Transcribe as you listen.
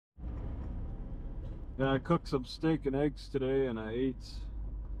Yeah, I cooked some steak and eggs today, and I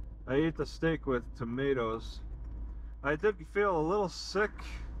ate the steak with tomatoes. I did feel a little sick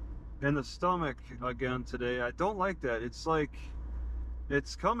in the stomach again today. I don't like that. It's like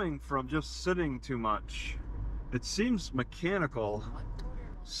it's coming from just sitting too much. It seems mechanical,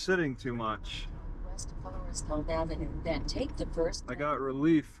 sitting too much. Then take the first. I got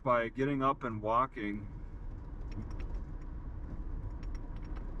relief by getting up and walking.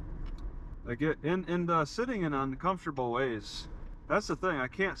 I get in sitting in uncomfortable ways. That's the thing. I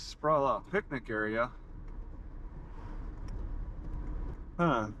can't sprawl out a picnic area.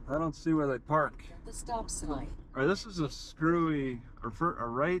 Huh? I don't see where they park. The stop sign. All right, this is a screwy, a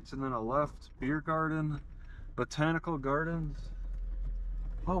right and then a left beer garden, botanical gardens.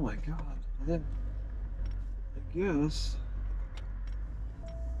 Oh my God! I guess.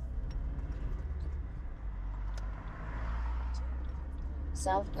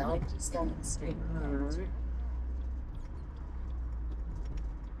 Southbound to Stunning Street. All right.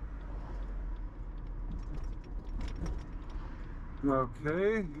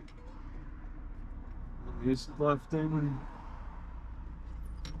 Okay. He's lefting.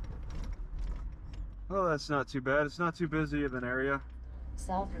 Oh, that's not too bad. It's not too busy of an area.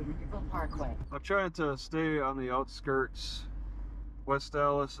 South Riverville Parkway. I'm trying to stay on the outskirts. West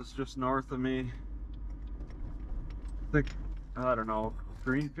Dallas is just north of me. I don't know,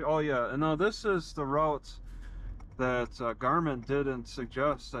 Greenfield. Oh yeah, and now this is the route that Garmin didn't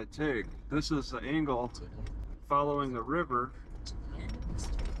suggest I take. This is the angle following the river,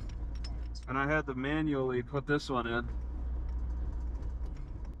 and I had to manually put this one in.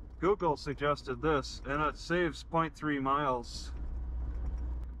 Google suggested this, and it saves 0.3 miles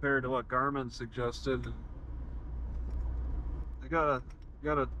compared to what Garmin suggested. I gotta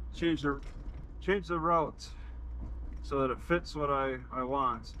change the route so that it fits what I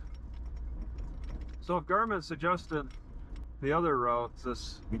want. So if Garmin suggested the other route,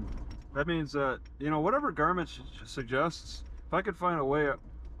 that means that, you know, whatever Garmin suggests, if I could find a way,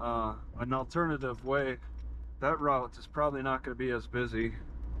 an alternative way, that route is probably not going to be as busy.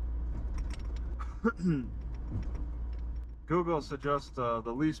 Google suggests the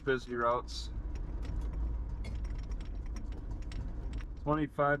least busy routes.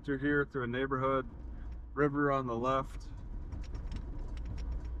 25 through here, through a neighborhood, river on the left.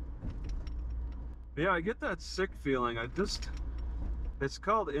 But yeah, I get that sick feeling. It's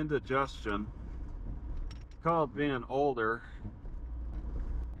called indigestion. It's called being older.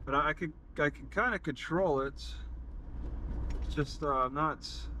 But I can kind of control it. It's just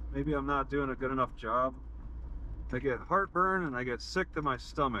maybe I'm not doing a good enough job. I get heartburn and I get sick to my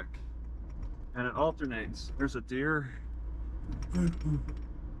stomach. And it alternates. There's a deer.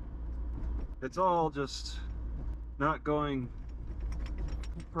 It's all just not going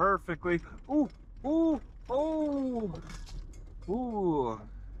perfectly. Ooh, ooh, oh, ooh.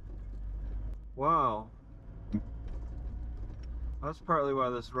 Wow. That's partly why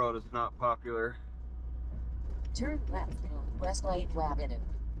this road is not popular. Turn left on West Lake Avenue.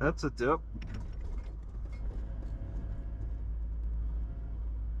 That's a dip.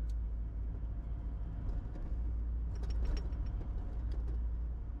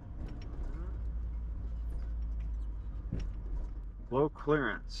 Low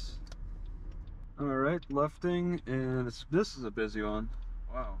clearance. All right, lefting, and this is a busy one.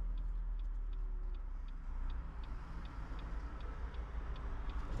 Wow.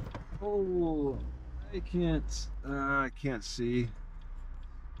 Oh, I can't see.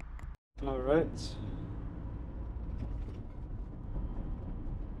 All right.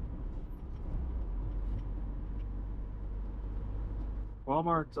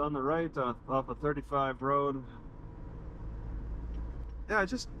 Walmart's on the right off of 35 road. Yeah,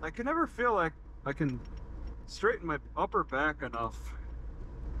 I can never feel like I can straighten my upper back enough.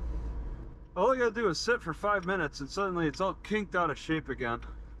 All I gotta do is sit for 5 minutes and suddenly it's all kinked out of shape again.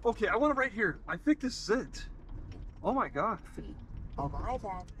 Okay, I want it right here. I think this is it. Oh my God. Arrive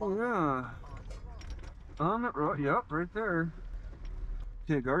at. Oh yeah. On the road, yep, right there.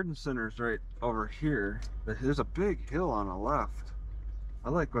 Okay, garden center's right over here. There's a big hill on the left. I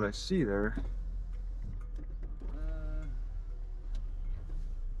like what I see there.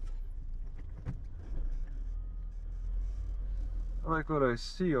 I like what I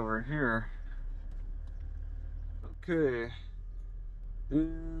see over here. Okay.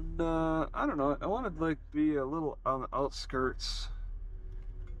 And I don't know, I want to like be a little on the outskirts.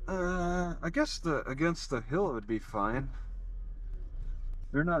 I guess against the hill would be fine.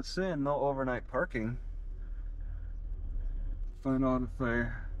 They're not saying no overnight parking. Find out if they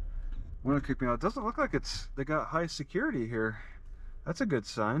want to kick me out. It doesn't look like they got high security here. That's a good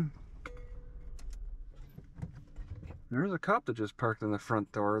sign. There's a cop that just parked in the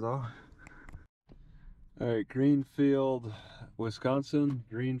front door, though. All right, Greenfield, Wisconsin.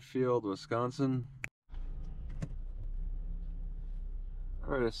 Greenfield, Wisconsin.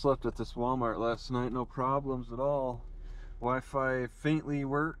 All right, I slept at this Walmart last night, no problems at all. Wi-Fi faintly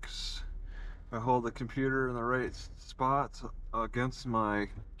works. I hold the computer in the right spot against my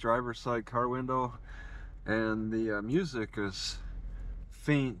driver's side car window, and the music is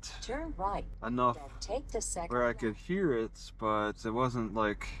faint Turn right. enough Then take the second where I left. could hear it, but it wasn't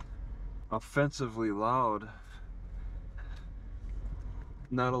like offensively loud.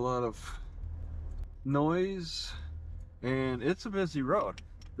 Not a lot of noise, and it's a busy road.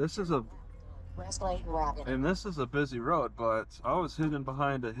 This is a Westlake Rabbit. And this is a busy road, but I was hidden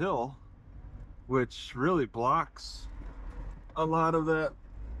behind a hill, which really blocks a lot of that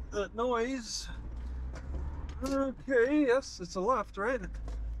noise. Okay, yes, it's a left, right?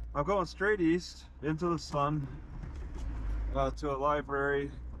 I'm going straight east into the sun to a library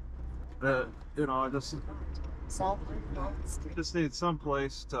that, you know, I just need some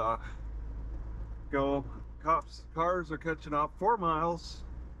place to go. Cars are catching up. 4 miles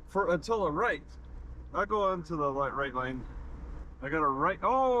until the right. I go into the right lane. I got a right.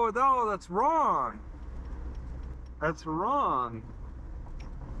 Oh no, that's wrong. That's wrong.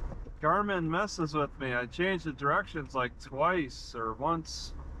 Garmin messes with me. I changed the directions like twice or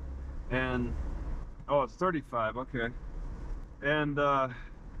once, and oh, it's 35. Okay, and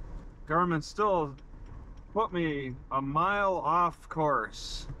Garmin still put me a mile off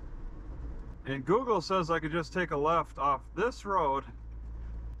course. And Google says I could just take a left off this road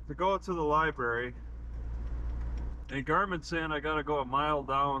to go to the library. And Garmin's saying I gotta go a mile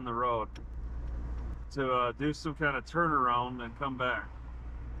down the road to do some kind of turnaround and come back.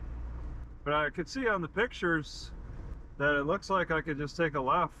 But I could see on the pictures that it looks like I could just take a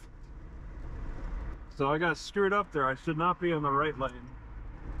left. So I got screwed up there. I should not be in the right lane.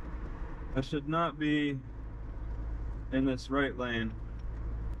 I should not be in this right lane.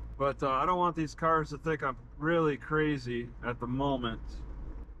 But I don't want these cars to think I'm really crazy at the moment.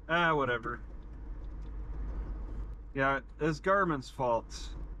 Whatever. Yeah, it's Garmin's fault.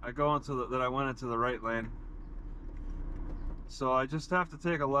 I went into the right lane. So I just have to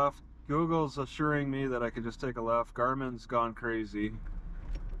take a left. Google's assuring me that I could just take a left. Garmin's gone crazy,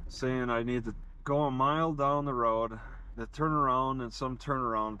 saying I need to go a mile down the road, then turn around in some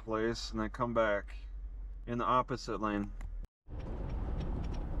turnaround place, and then come back in the opposite lane.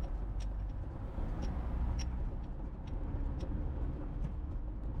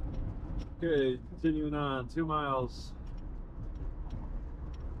 Okay, continuing on, 2 miles.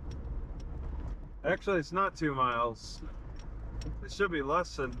 Actually, it's not 2 miles. It should be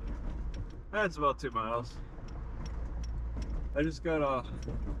less than, it's about 2 miles. I just gotta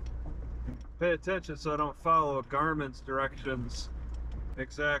pay attention so I don't follow Garmin's directions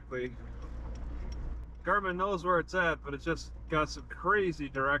exactly. Garmin knows where it's at, but it's just got some crazy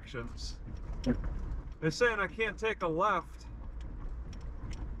directions. They're saying I can't take a left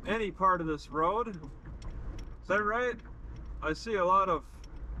any part of this road. Is that right? I see a lot of,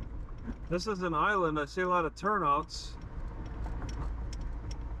 this is an island, I see a lot of turnouts.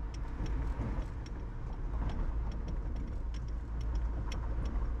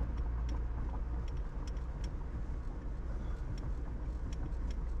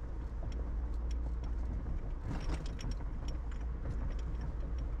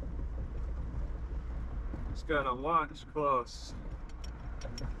 Just gotta watch close.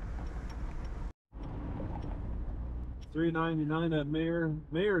 $3.99 at Mayor.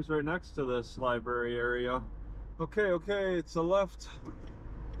 Mayor's right next to this library area. Okay, it's a left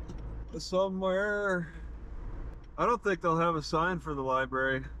somewhere. I don't think they'll have a sign for the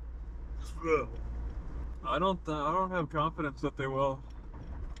library. I don't have confidence that they will.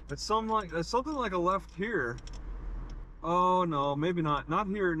 It's something like a left here. Oh no, maybe not. Not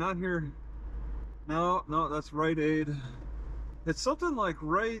here, not here. No, that's Rite Aid. It's something like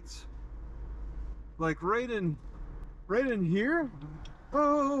right in here.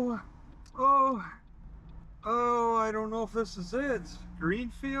 Oh, I don't know if this is it.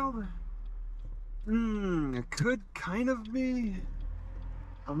 Greenfield? It could kind of be.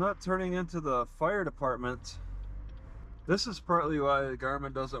 I'm not turning into the fire department. This is partly why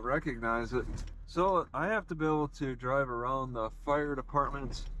Garmin doesn't recognize it. So I have to be able to drive around the fire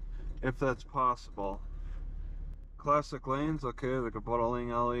department if that's possible. Classic lanes, okay, like a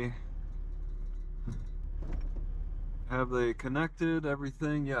bowling alley. Have they connected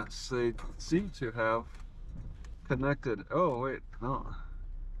everything? Yes, they seem to have connected. Oh, wait, no.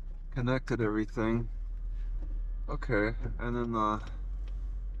 Connected everything. Okay, and then the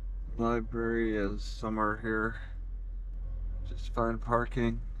library is somewhere here. Just find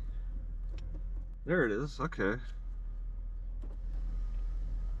parking. There it is. Okay.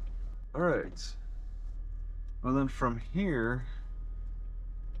 All right. Well, then from here,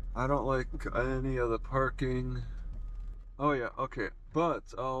 I don't like any of the parking. Oh yeah, okay. But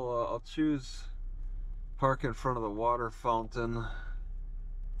I'll choose park in front of the water fountain.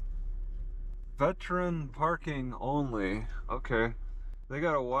 Veteran parking only. Okay. They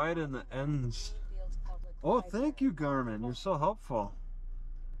gotta widen the ends. Oh, thank you, Garmin. You're so helpful.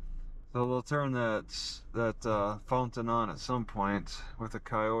 So they'll turn that fountain on at some point with a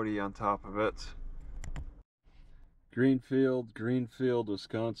coyote on top of it. Greenfield,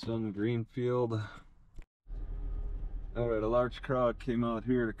 Wisconsin, Greenfield. Alright, a large crowd came out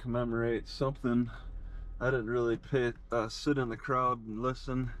here to commemorate something. I didn't really sit in the crowd and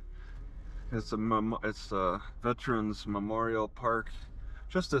listen. It's a Veterans Memorial Park.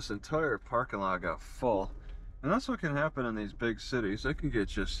 Just this entire parking lot got full. And that's what can happen in these big cities. They can get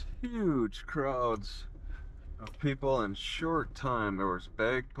just huge crowds of people in short time. There was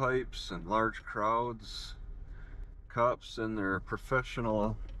bagpipes and large crowds. Cops in their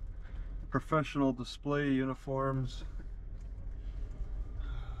professional display uniforms.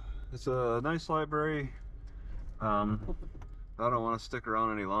 It's a nice library. I don't want to stick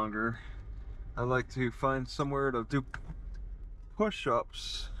around any longer. I'd like to find somewhere to do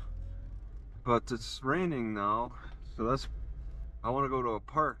push-ups, but it's raining now, so I want to go to a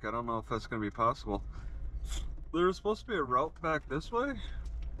park. I don't know if that's going to be possible. There's supposed to be a route back this way.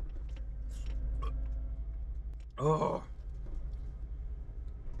 Oh.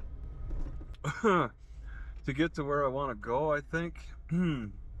 To get to where I want to go, I think.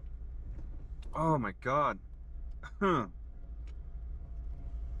 Oh my God. I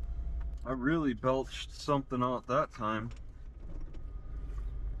really belched something out that time.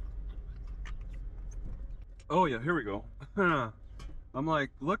 Oh yeah, here we go. I'm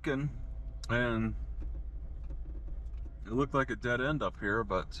like looking, and it looked like a dead end up here,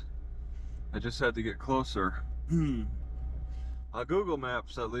 but I just had to get closer. On Google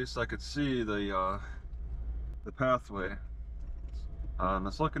Maps, at least I could see the pathway. And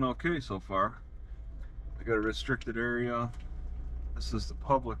it's looking okay so far. I got a restricted area. This is the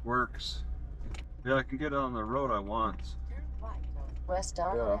public works. Yeah, I can get on the road I want. West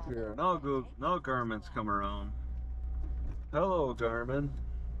Yeah, up here. Now Garmin's come around. Hello, Garmin.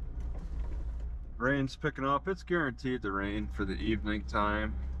 Rain's picking up. It's guaranteed to rain for the evening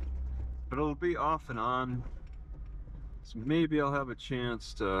time, but it'll be off and on. So maybe I'll have a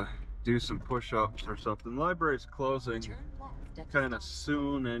chance to do some push-ups or something. Library's closing kind of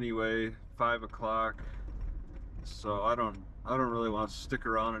soon anyway, 5 o'clock. So I don't really want to stick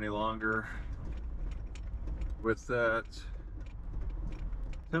around any longer with that.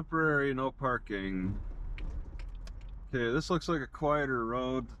 Temporary no parking. Okay, this looks like a quieter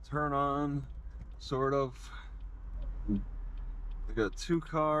road to turn on, sort of. We got 2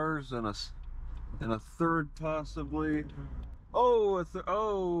 cars and a third possibly. Oh, as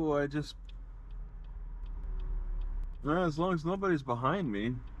long as nobody's behind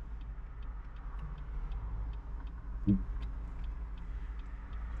me.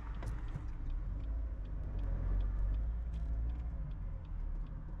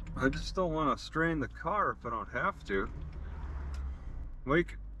 I just don't want to strain the car if I don't have to. Wait,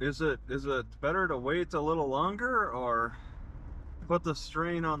 is it better to wait a little longer or put the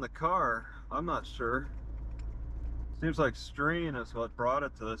strain on the car? I'm not sure. Seems like strain is what brought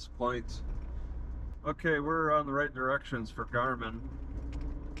it to this point. Okay, we're on the right directions for Garmin.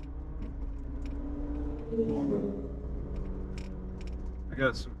 I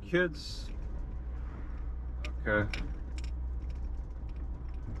got some kids. Okay.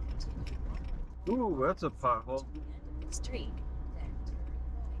 Ooh, that's a pothole. Street.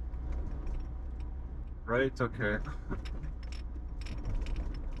 Right, okay.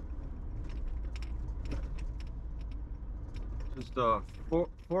 Just a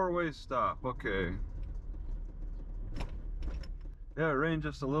four-way stop, okay. Yeah, it rained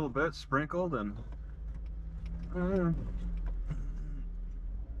just a little bit, sprinkled, and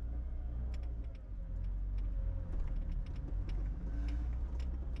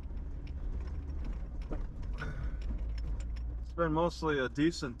it's been mostly a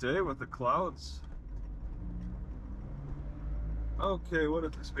decent day with the clouds. Okay, what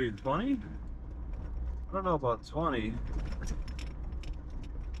is the speed? 20? I don't know about 20.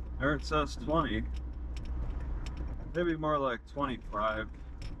 There it says 20. Maybe more like 25.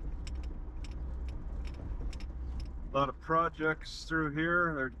 A lot of projects through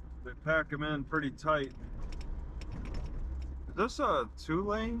here. They pack them in pretty tight. Is this a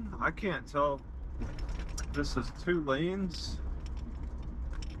 2-lane? I can't tell. This is 2 lanes.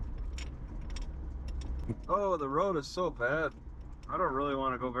 Oh, the road is so bad. I don't really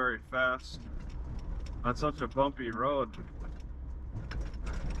want to go very fast on such a bumpy road.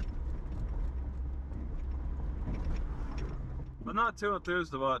 I'm not too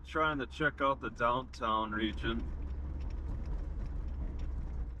enthused about trying to check out the downtown region.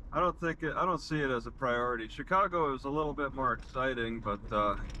 I don't see it as a priority. Chicago is a little bit more exciting, but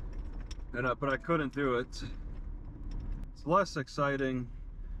I couldn't do it. It's less exciting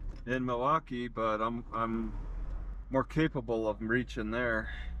in Milwaukee, but I'm more capable of reaching there.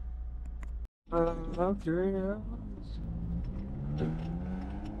 Okay.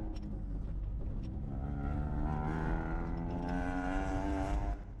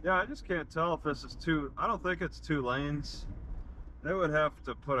 Yeah, I just can't tell if this is two. I don't think it's 2 lanes. They would have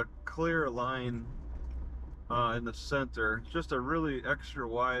to put a clear line in the center. Just a really extra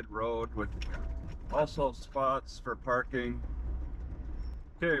wide road with also spots for parking.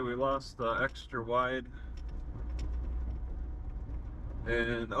 Okay, we lost the extra wide.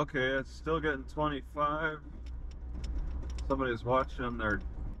 And okay, it's still getting 25. Somebody's watching their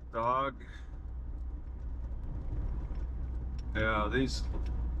dog. Yeah, this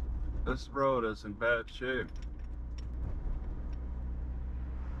road is in bad shape.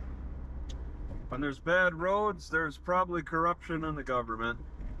 When there's bad roads, there's probably corruption in the government.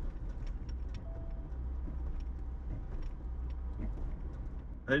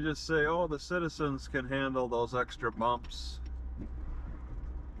 They just say, oh, the citizens can handle those extra bumps.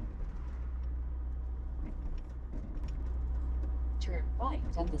 Turn right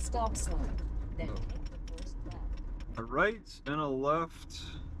at the stop sign. Then take the first left. A right and a left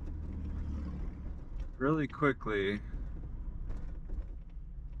really quickly.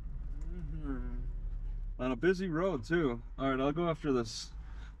 On a busy road too. Alright, I'll go after this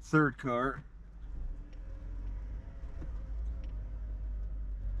third car.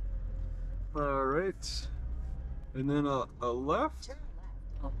 Alright. And then a left. Turn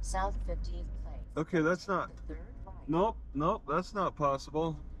left on South 15th Place. Okay, that's not. The third right. Nope, that's not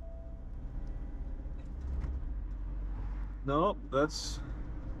possible. Nope, that's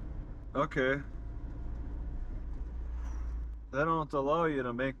okay. They don't allow you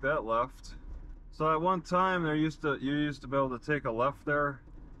to make that left. So at one time you used to be able to take a left there.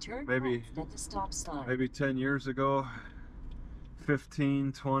 Turn Maybe left at the stop sign. maybe 10 years ago.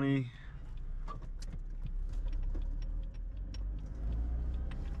 15, 20.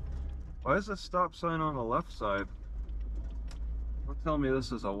 Why is the stop sign on the left side? Don't tell me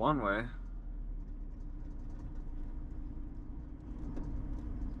this is a one-way.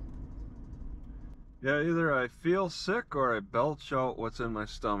 Yeah, either I feel sick or I belch out what's in my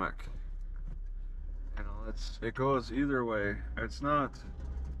stomach. You know, it goes either way. It's not,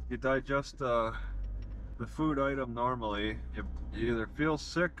 you digest the food item normally, you either feel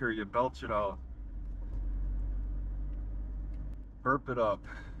sick or you belch it out. Burp it up.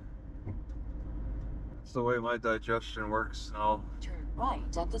 That's the way my digestion works now. Turn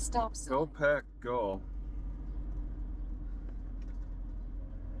right at the stop sign. Go pack, go.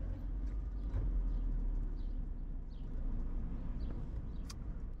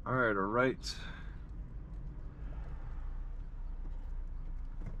 Alright, a right.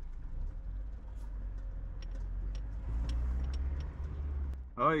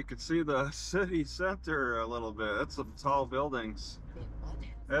 Oh, you can see the city center a little bit. That's some tall buildings.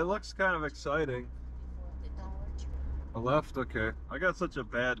 It looks kind of exciting. Before the Dollar Tree. A left, okay. I got such a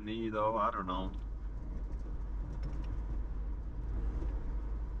bad knee though, I don't know.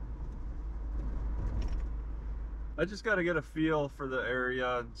 I just got to get a feel for the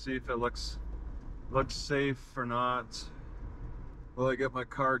area and see if it looks safe or not. Will I get my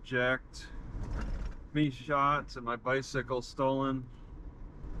car jacked, me shot, and my bicycle stolen?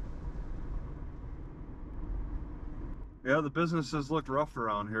 Yeah, the businesses look rough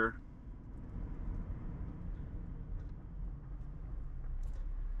around here.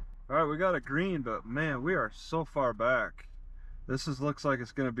 Alright, we got a green, but man, we are so far back. Looks like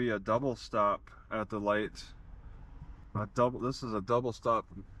it's going to be a double stop at the light. This is a double stop.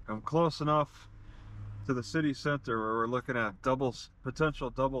 I'm close enough to the city center where we're looking at potential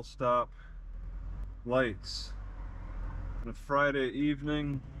double stop lights. On a Friday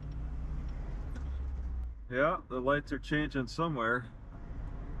evening. Yeah, the lights are changing somewhere.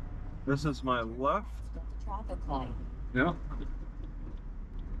 This is my left. At the traffic light. Yeah.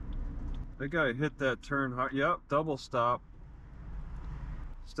 That guy hit that turn hard. Yep, double stop.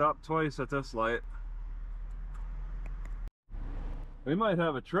 Stop twice at this light. We might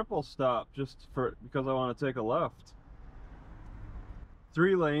have a triple stop because I want to take a left.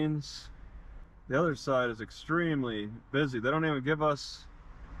 3 lanes. The other side is extremely busy. They don't even give us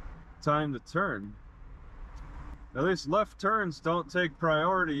time to turn. At least left turns don't take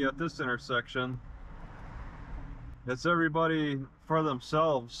priority at this intersection. It's everybody for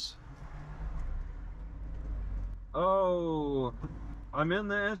themselves. Oh, I'm in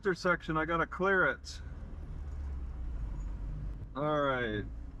the intersection. I gotta clear it. All right.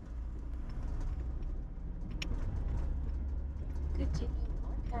 Continue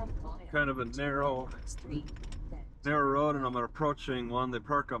 1/2 mile. Kind of a narrow Street. road, and I'm approaching one. They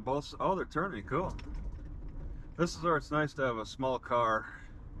park on both. Oh, they're turning. Cool. This is where it's nice to have a small car.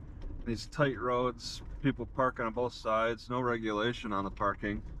 These tight roads, people parking on both sides. No regulation on the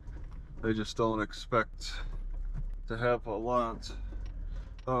parking. They just don't expect to have a lot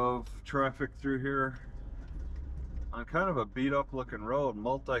of traffic through here. On kind of a beat up looking road,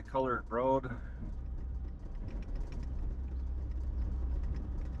 multicolored road.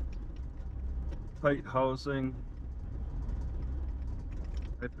 Tight housing.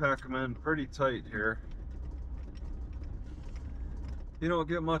 They pack them in pretty tight here. You don't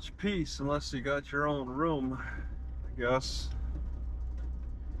get much peace unless you got your own room, I guess.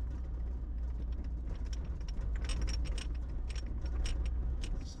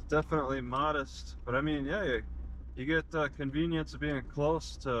 It's definitely modest, but I mean, yeah, you get the convenience of being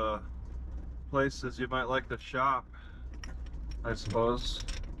close to places you might like to shop, I suppose.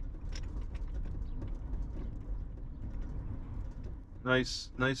 Nice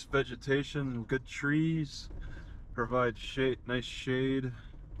vegetation, good trees. Provide shade, nice shade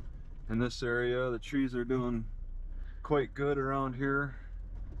in this area. The trees are doing quite good around here.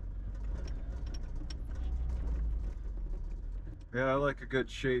 Yeah, I like a good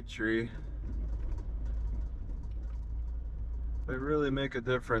shade tree. They really make a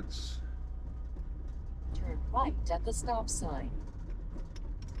difference. Turn right at the stop sign.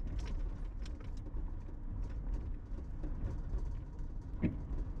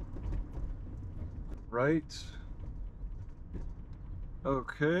 Right.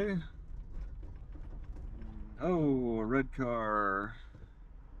 Okay. Oh, a red car.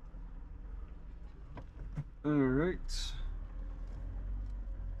 All right.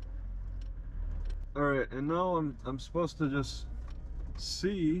 All right, and now I'm supposed to just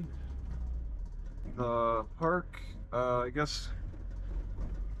see the park. I guess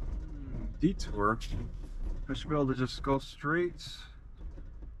detour. I should be able to just go straight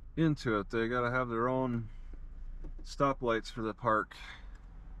into it. They gotta have their own stoplights for the park.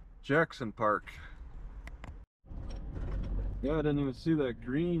 Jackson Park. Yeah, I didn't even see that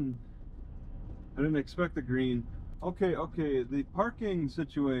green. I didn't expect the green. Okay, the parking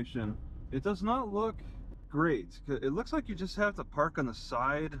situation. It does not look great. It looks like you just have to park on the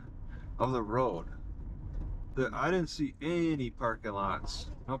side of the road. I didn't see any parking lots.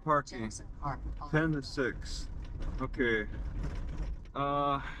 No parking. Jackson Park. 10 to 6. Okay.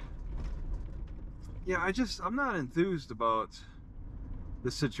 Yeah, I'm not enthused about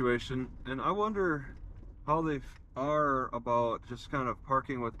this situation, and I wonder how they are about just kind of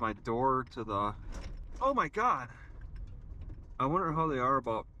parking with my door to the... Oh my God! I wonder how they are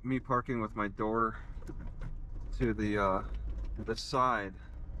about me parking with my door to the side.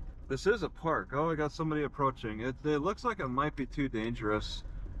 This is a park. Oh, I got somebody approaching. It looks like it might be too dangerous.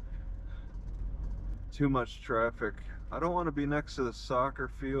 Too much traffic. I don't want to be next to the soccer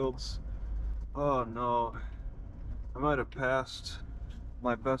fields. Oh no. I might have passed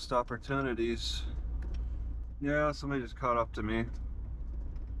my best opportunities. Yeah, somebody just caught up to me.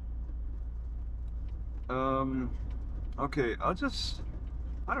 Okay, I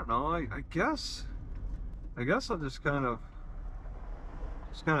don't know, I guess I'll just kind of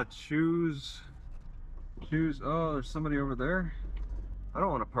choose, oh, there's somebody over there. I don't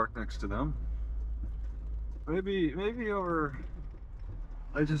want to park next to them. Maybe over,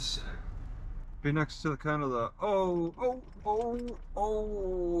 I just be next to the kind of the, oh,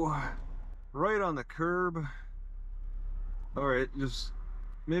 right on the curb. All right, just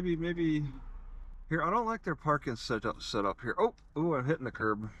maybe here. I don't like their parking set up here. Oh, I'm hitting the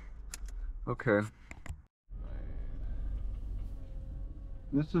curb. Okay.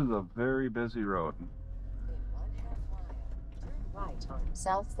 This is a very busy road. In 1/2 mile. Turn right on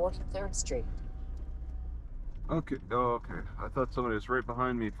South 43rd Street. Okay. Oh, okay. I thought somebody was right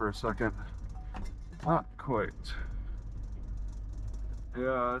behind me for a second. Not quite.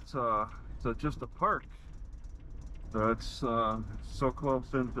 Yeah, it's just a park. That's so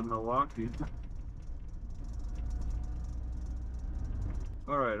close into Milwaukee.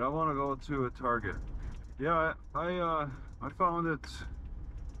 All right, I want to go to a Target. Yeah, I found it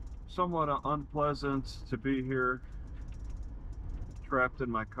somewhat unpleasant to be here trapped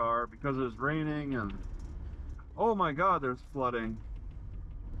in my car because it was raining, and oh my god, there's flooding.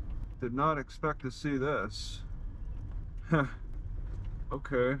 Did not expect to see this.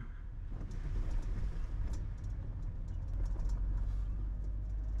 Okay.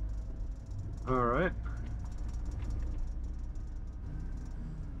 All right.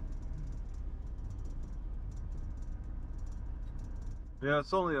 Yeah,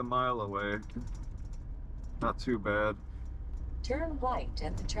 it's only a mile away. Not too bad. Turn right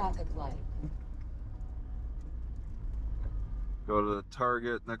at the traffic light. Go to the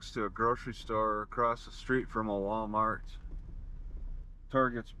Target next to a grocery store across the street from a Walmart.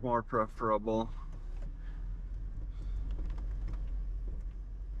 Target's more preferable.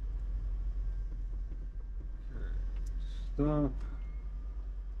 Stop.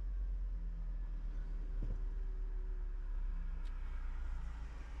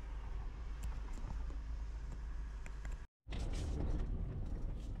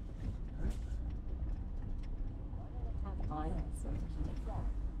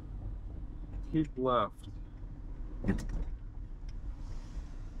 Keep left.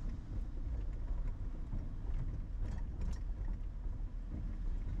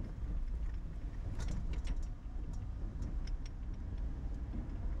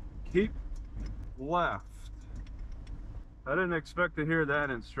 Keep left. I didn't expect to hear that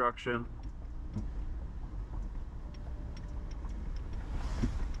instruction.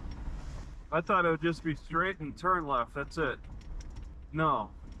 I thought it would just be straight and turn left, that's it. No.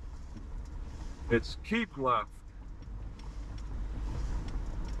 It's keep left.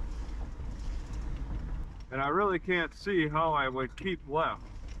 And I really can't see how I would keep left.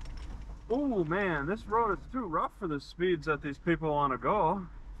 Oh man, this road is too rough for the speeds that these people want to go.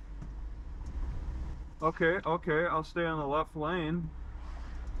 Okay, I'll stay on the left lane.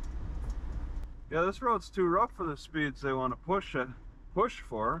 Yeah, this road's too rough for the speeds they want to push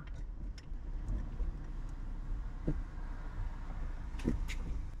for.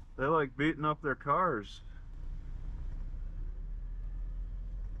 They like beating up their cars.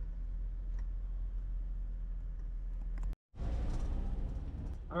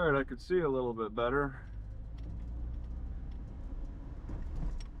 Alright, I can see a little bit better.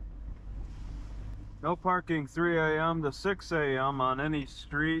 No parking 3 a.m. to 6 a.m. on any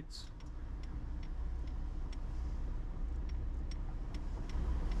streets.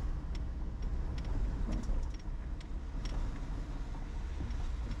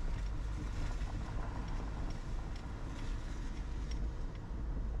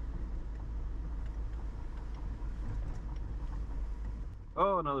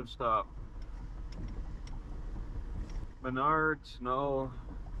 Oh, another stop. Menards, no.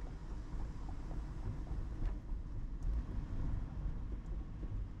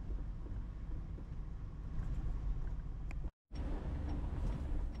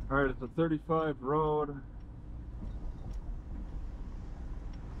 Alright, it's a 35 road.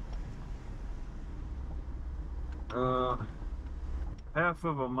 Half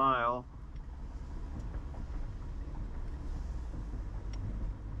of a mile.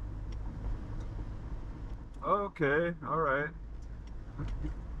 Okay, alright.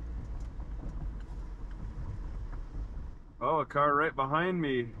 Oh, a car right behind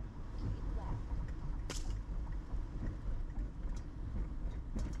me.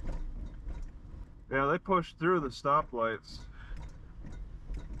 Yeah, they pushed through the stoplights.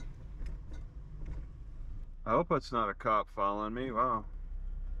 I hope it's not a cop following me. Wow.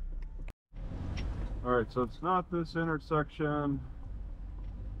 Alright, so it's not this intersection.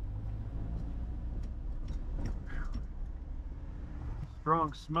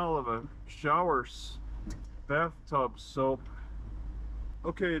 Strong smell of a bathtub soap.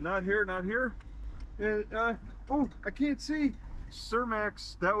 Okay, not here, not here. Oh, I can't see.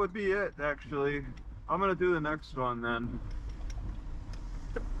 Cermax, that would be it, actually. I'm gonna do the next one then.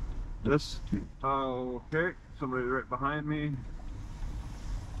 This, okay, somebody right behind me.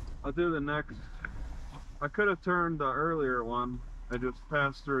 I'll do the next. I could have turned the earlier one. I just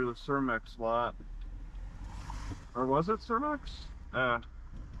passed through the Cermax lot. Or was it Cermax?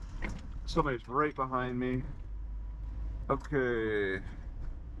 Somebody's right behind me. Okay.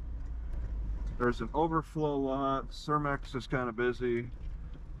 There's an overflow lot. Cermax is kind of busy.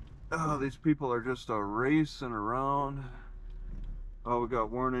 Oh, these people are just racing around. Oh, we got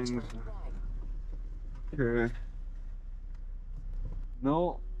warnings. Okay.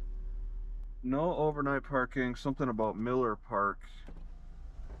 No overnight parking. Something about Miller Park.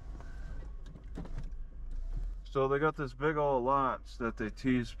 So they got this big old lots that they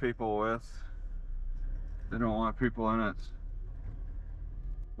tease people with. They don't want people in it.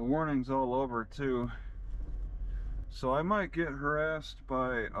 The warning's all over too. So I might get harassed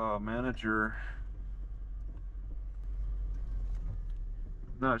by a manager.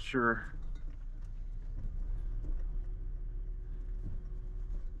 Not sure.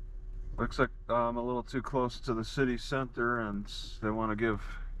 Looks like I'm a little too close to the city center and they want to give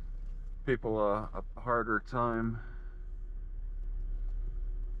people a harder time.